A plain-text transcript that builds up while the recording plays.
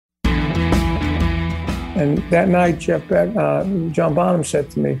And that night, John Bonham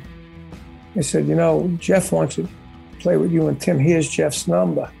said to me, he said, you know, Jeff wants to play with you and Tim. Here's Jeff's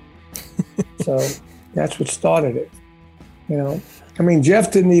number. So that's what started it, you know. I mean,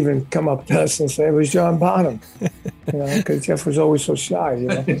 Jeff didn't even come up to us and say it was John Bonham, you know, because Jeff was always so shy, you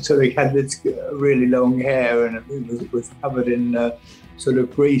know. So he had this really long hair, and it was covered in sort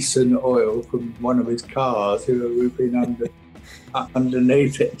of grease and oil from one of his cars who'd been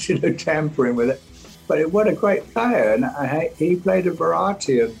underneath it, you know, tampering with it. But what a great player, and he played a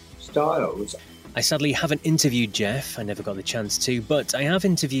variety of styles. I sadly haven't interviewed Jeff, I never got the chance to, but I have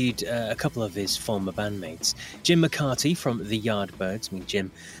interviewed a couple of his former bandmates. Jim McCarty from the Yardbirds. I mean,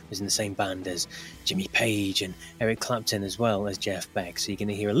 Jim was in the same band as Jimmy Page and Eric Clapton as well as Jeff Beck, so you're going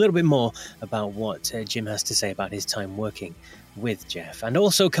to hear a little bit more about what Jim has to say about his time working with Jeff. And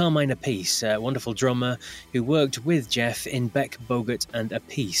also Carmine Appice, a wonderful drummer who worked with Jeff in Beck, Bogart and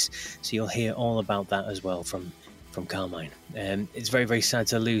Appice, so you'll hear all about that as well from Carmine. It's very, very sad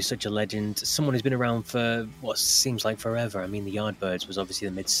to lose such a legend, someone who's been around for what seems like forever. I mean, the Yardbirds was obviously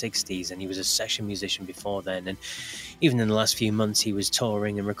the mid-60s, and he was a session musician before then, and even in the last few months he was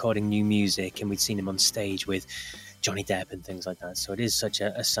touring and recording new music, and we'd seen him on stage with Johnny Depp and things like that. So it is such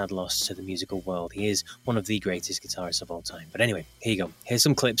a sad loss to the musical world. He is one of the greatest guitarists of all time. But anyway, here you go. Here's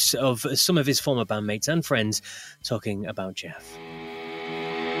some clips of some of his former bandmates and talking about Jeff.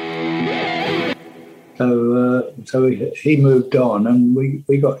 So he moved on, and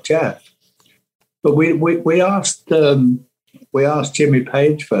we got Jeff. But we asked Jimmy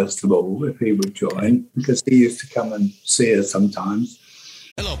Page first of all if he would join, because he used to come and see us sometimes.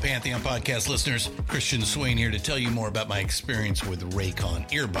 Hello, Pantheon podcast listeners. Christian Swain here to tell you more about my experience with Raycon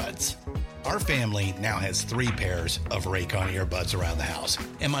earbuds. Our family now has 3 pairs of Raycon earbuds around the house,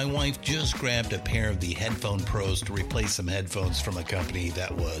 and my wife just grabbed a pair of the Headphone Pros to replace some headphones from a company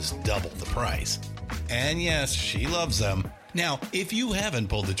that was double the price. And yes, she loves them. Now, if you haven't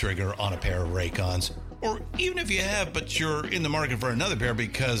pulled the trigger on a pair of Raycons, or even if you have, but you're in the market for another pair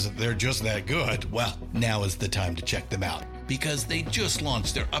because they're just that good, well, now is the time to check them out, because they just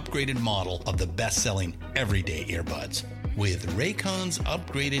launched their upgraded model of the best-selling everyday earbuds. With Raycon's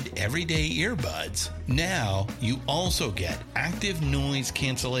upgraded everyday earbuds, now you also get active noise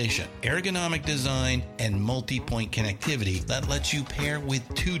cancellation, ergonomic design, and multi-point connectivity that lets you pair with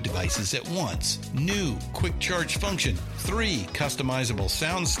 2 devices at once. New quick charge function, 3 customizable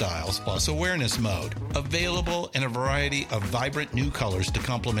sound styles, plus awareness mode. Available in a variety of vibrant new colors to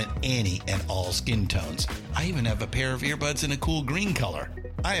complement any and all skin tones. I even have a pair of earbuds in a cool green color.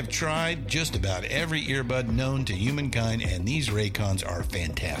 I have tried just about every earbud known to humankind, and these Raycons are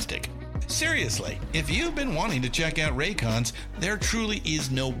fantastic. Seriously, if you've been wanting to check out Raycons, there truly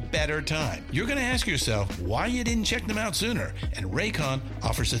is no better time. You're going to ask yourself why you didn't check them out sooner, and Raycon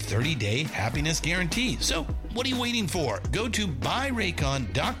offers a 30-day happiness guarantee. So what are you waiting for? Go to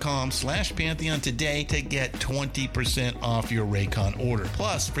buyraycon.com/Pantheon today to get 20% off your Raycon order,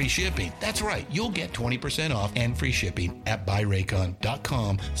 plus free shipping. That's right, you'll get 20% off and free shipping at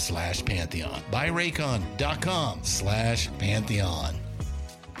buyraycon.com/Pantheon. buyraycon.com/Pantheon.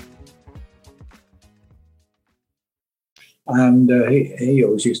 And he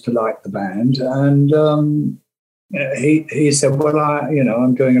always used to like the band, and he said, "Well,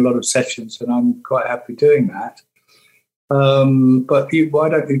 I'm doing a lot of sessions, and I'm quite happy doing that. But why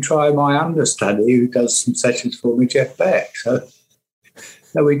don't you try my understudy, who does some sessions for me, Jeff Beck?" So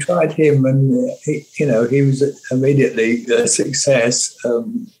we tried him, and he was immediately a success.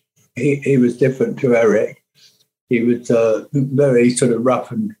 He was different to Eric. He was very sort of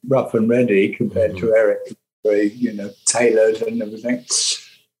rough and ready compared to Eric. Very, tailored and everything.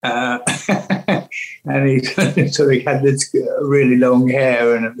 And he sort of had this really long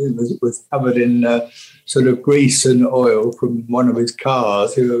hair, and it was covered in sort of grease and oil from one of his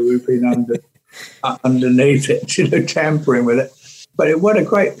cars who'd been underneath it, tampering with it. But what a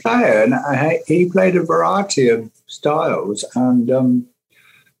great player. And he played a variety of styles, and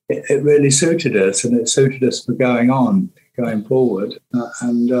it really suited us, and it suited us for going forward.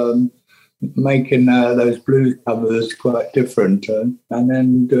 Making those blues covers quite different, and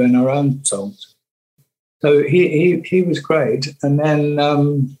then doing our own songs. So he was great. And then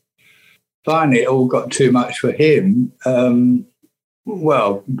finally it all got too much for him.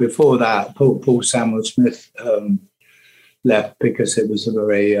 Well, before that, Paul Samuel Smith left because it was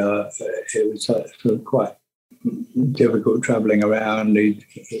quite difficult travelling around. He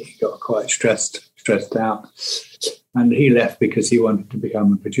got quite stressed out, and he left because he wanted to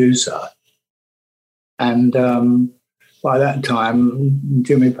become a producer. And by that time,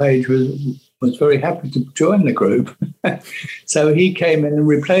 Jimmy Page was very happy to join the group. So he came in and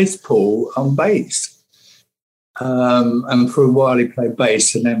replaced Paul on bass. And for a while he played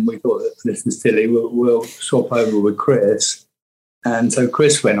bass, and then we thought that this is silly, we'll swap over with Chris. And so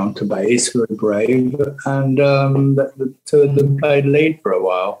Chris went on to bass, very brave, and the two of them played lead for a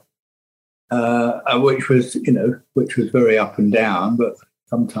while, which was very up and down, but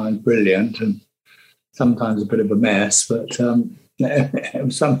sometimes brilliant and sometimes a bit of a mess, but it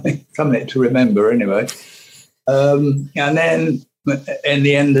was something to remember anyway. And then in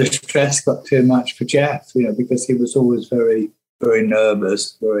the end, the stress got too much for Jeff, because he was always very, very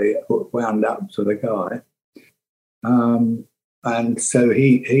nervous, very wound up sort of guy. And so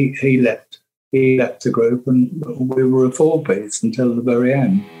he left the group, and we were a four-piece until the very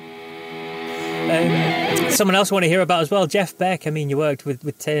end. Someone else I want to hear about as well, Jeff Beck. I mean, you worked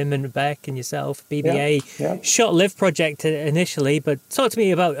with Tim and Beck and yourself, BBA. Yeah. Short-lived project initially, but talk to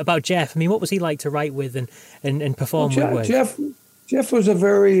me about Jeff. I mean, what was he like to write with and perform with? Jeff was a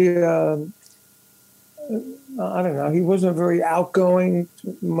very, I don't know, he wasn't very outgoing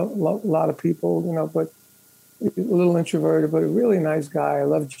to a lot of people, but a little introverted, but a really nice guy. I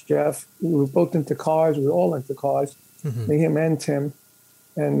loved Jeff. We were both into cars. We were all into cars, him and Tim,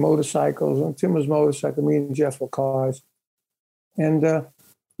 and motorcycles. And Tim was motorcycle. Me and Jeff were cars. And,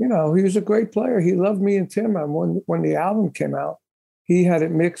 he was a great player. He loved me and Tim. And when the album came out, he had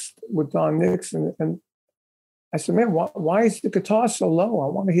it mixed with Don Nix. And I said, man, why is the guitar so low? I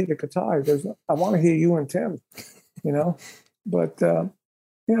want to hear the guitar. I want to hear you and Tim, But,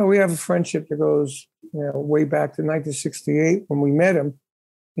 we have a friendship that goes, way back to 1968 when we met him.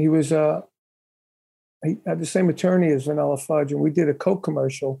 He was, he had the same attorney as Vanilla Fudge, and we did a Coke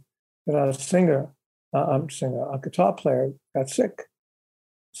commercial that a guitar player got sick.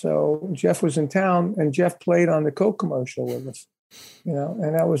 So Jeff was in town, and Jeff played on the Coke commercial with us,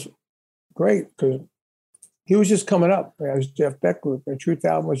 and that was great because he was just coming up. It was Jeff Beck Group. The Truth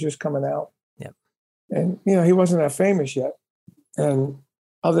album was just coming out. Yep. And, he wasn't that famous yet. And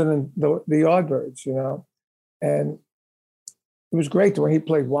other than the Yardbirds, and it was great when he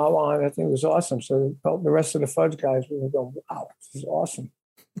played Wah-Wah, and I think it was awesome. So the rest of the Fudge guys were going, wow, this is awesome.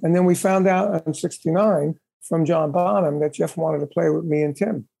 And then we found out in '69 from John Bonham that Jeff wanted to play with me and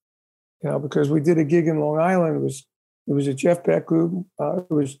Tim, because we did a gig in Long Island. It was a Jeff Beck group.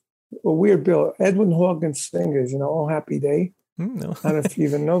 It was a weird bill. Edwin Hawkins Singers, Oh Happy Day. No. I don't know if you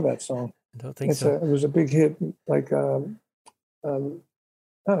even know that song. I don't think so. It was a big hit, like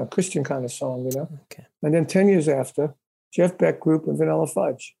I don't know, Christian kind of song, Okay. And then 10 years after, Jeff Beck Group and Vanilla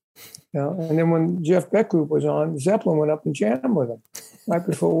Fudge. And then when Jeff Beck Group was on, Zeppelin went up and jammed with him right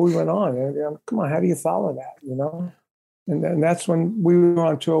before we went on. And, come on, how do you follow that, And then that's when we were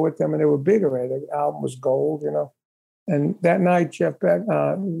on tour with them, and they were big already. The album was gold, And that night, Jeff Beck,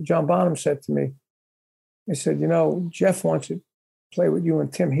 John Bonham said to me, he said, Jeff wants to play with you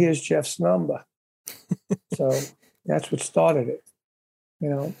and Tim. Here's Jeff's number. So that's what started it.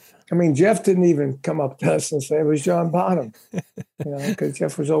 I mean, Jeff didn't even come up to us and say it was John Bonham, because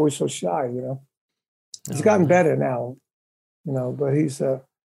Jeff was always so shy, He's gotten better now, but he's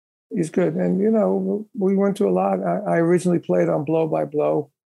good. And, we went to a lot. I originally played on Blow by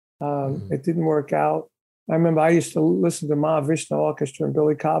Blow. It didn't work out. I remember I used to listen to Mahavishnu Orchestra and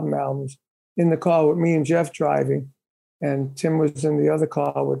Billy Cobham albums in the car with me and Jeff driving, and Tim was in the other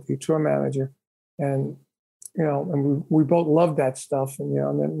car with the tour manager. And and we both loved that stuff. And,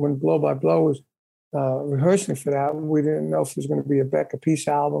 and then when Blow by Blow was rehearsing for that, we didn't know if it was going to be a Beck of Peace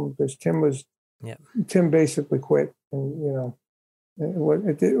album because Tim basically quit. And,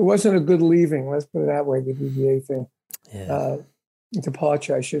 it wasn't a good leaving, let's put it that way, the BBA thing. Yeah.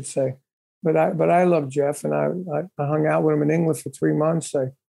 Departure, I should say. But I love Jeff, and I hung out with him in England for 3 months.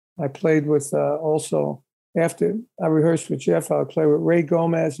 I played with also, after I rehearsed with Jeff, I would play with Ray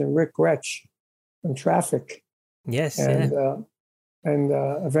Gomez and Rick Gretsch from Traffic. Yes. And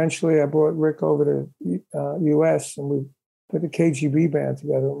eventually I brought Rick over to U.S. and we put the KGB band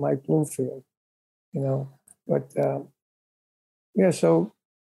together with Mike Bloomfield, But so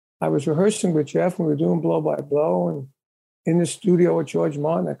I was rehearsing with Jeff and we were doing Blow by Blow, and in the studio with George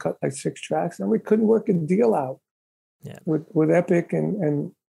Martin, I cut like 6 tracks, and we couldn't work a deal out with Epic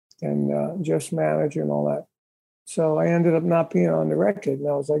and Jeff's manager and all that. So I ended up not being on the record, and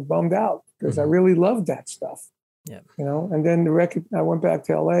I was like bummed out because I really loved that stuff. Yeah. And then the record, I went back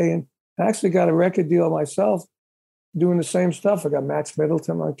to LA and I actually got a record deal myself doing the same stuff. I got Max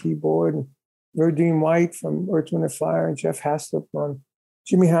Middleton on keyboard and Verdine White from Earth, Wind & Fire and Jimmy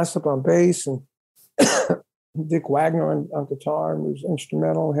Haslip on bass and Dick Wagner on guitar, and it was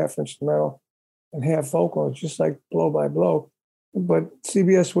instrumental, half instrumental and half vocal. It's just like Blow by Blow. But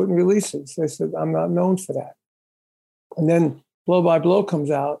CBS wouldn't release it. So they said, I'm not known for that. And then Blow by Blow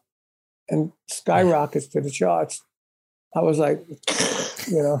comes out, and skyrockets to the charts. I was like,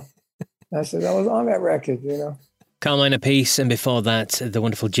 I said, I was on that record, Carmine Appice, and before that, the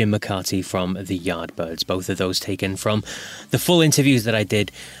wonderful Jim McCarty from the Yardbirds. Both of those taken from the full interviews that I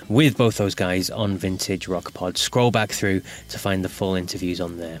did with both those guys on Vintage Rock Pod. Scroll back through to find the full interviews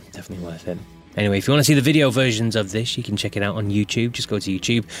on there. Definitely worth it. Anyway, if you want to see the video versions of this, you can check it out on YouTube. Just go to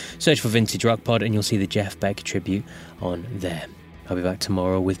YouTube, search for Vintage Rock Pod, and you'll see the Jeff Beck tribute on there. I'll be back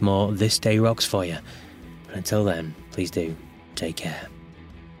tomorrow with more This Day Rocks for you. But until then, please do take care.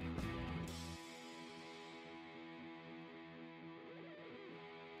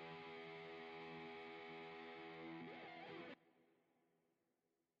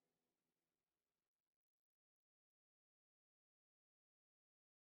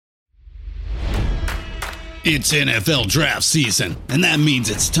 It's NFL draft season, and that means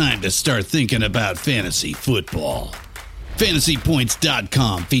it's time to start thinking about fantasy football.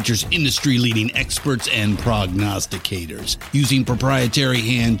 FantasyPoints.com features industry-leading experts and prognosticators using proprietary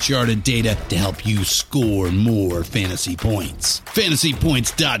hand-charted data to help you score more fantasy points.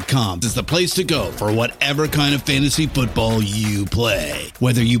 FantasyPoints.com is the place to go for whatever kind of fantasy football you play.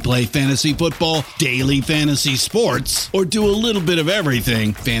 Whether you play fantasy football, daily fantasy sports, or do a little bit of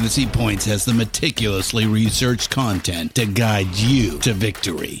everything, Fantasy Points has the meticulously researched content to guide you to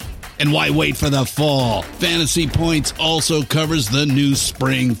victory. And why wait for the fall? Fantasy Points also covers the new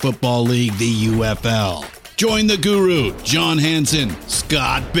spring football league, the UFL. Join the guru, John Hansen,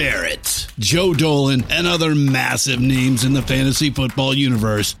 Scott Barrett, Joe Dolan, and other massive names in the fantasy football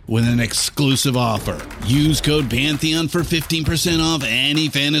universe with an exclusive offer. Use code Pantheon for 15% off any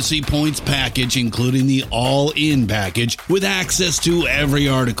Fantasy Points package, including the all-in package, with access to every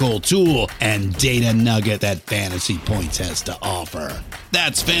article, tool, and data nugget that Fantasy Points has to offer.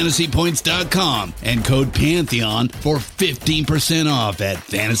 That's FantasyPoints.com and code Pantheon for 15% off at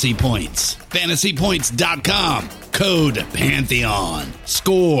Fantasy Points. FantasyPoints.com, code Pantheon.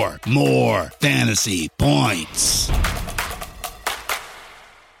 Score more fantasy points.